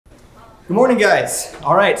Good morning, guys.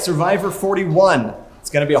 All right, Survivor 41.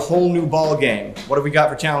 It's gonna be a whole new ball game. What have we got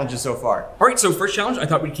for challenges so far? All right, so first challenge, I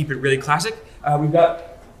thought we'd keep it really classic. We've got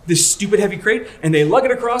this stupid heavy crate, and they lug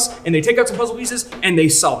it across, and they take out some puzzle pieces, and they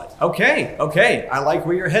solve it. Okay, I like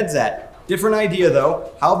where your head's at. Different idea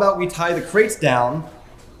though. How about we tie the crates down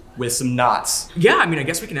with some knots? Yeah, I mean, I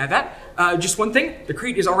guess we can add that. Just one thing, the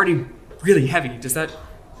crate is already really heavy. Does that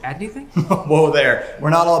add anything? Whoa there,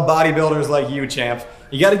 we're not all bodybuilders like you, champ.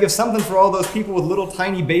 You gotta give something for all those people with little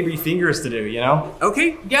tiny baby fingers to do, you know?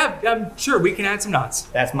 Okay, yeah, sure, we can add some knots.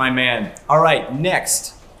 That's my man. All right,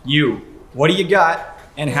 next, you. What do you got?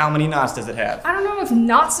 And how many knots does it have? I don't know if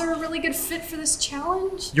knots are a really good fit for this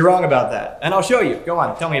challenge. You're wrong about that, and I'll show you. Go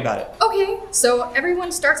on, tell me about it. Okay, so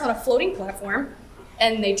everyone starts on a floating platform,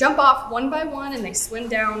 and they jump off one by one, and they swim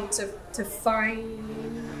down to find...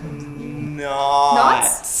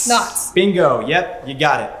 Knots. Knots. Bingo, yep, you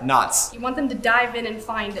got it, knots. You want them to dive in and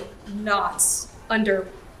find knots under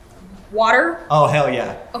water? Oh, hell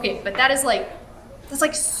yeah. Okay, but that's like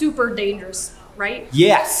super dangerous, right?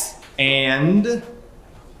 Yes, and...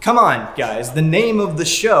 Come on, guys, the name of the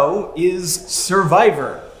show is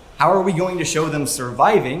Survivor. How are we going to show them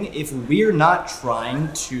surviving if we're not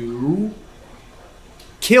trying to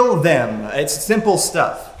kill them? It's simple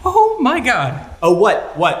stuff. Oh my God. Oh,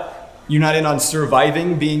 what? You're not in on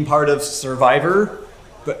surviving, being part of Survivor?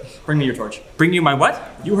 But bring me your torch. Bring you my what?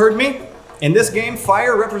 You heard me. In this game,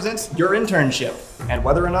 fire represents your internship and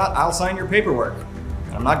whether or not I'll sign your paperwork.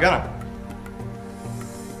 And I'm not gonna.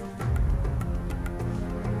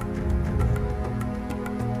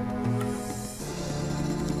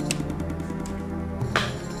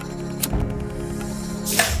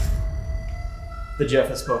 The Jeff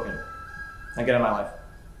has spoken. Now get out of my life.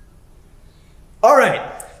 All right,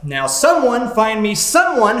 now someone find me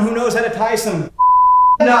someone who knows how to tie some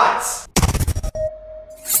knots.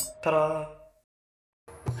 Ta-da.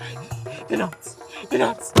 The knots,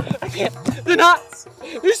 I can't, the knots,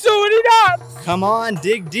 there's so many knots. Come on,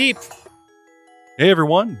 dig deep. Hey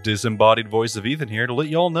everyone, disembodied voice of Ethan here to let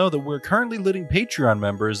you all know that we're currently letting Patreon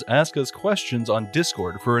members ask us questions on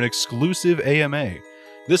Discord for an exclusive AMA.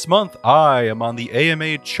 This month, I am on the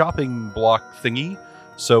AMA chopping block thingy,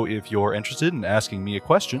 so if you're interested in asking me a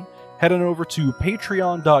question, head on over to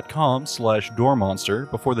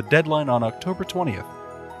patreon.com/doormonster before the deadline on October 20th.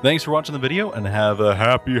 Thanks for watching the video, and have a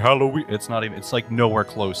happy Halloween. It's like nowhere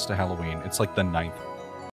close to Halloween. It's like the 9th.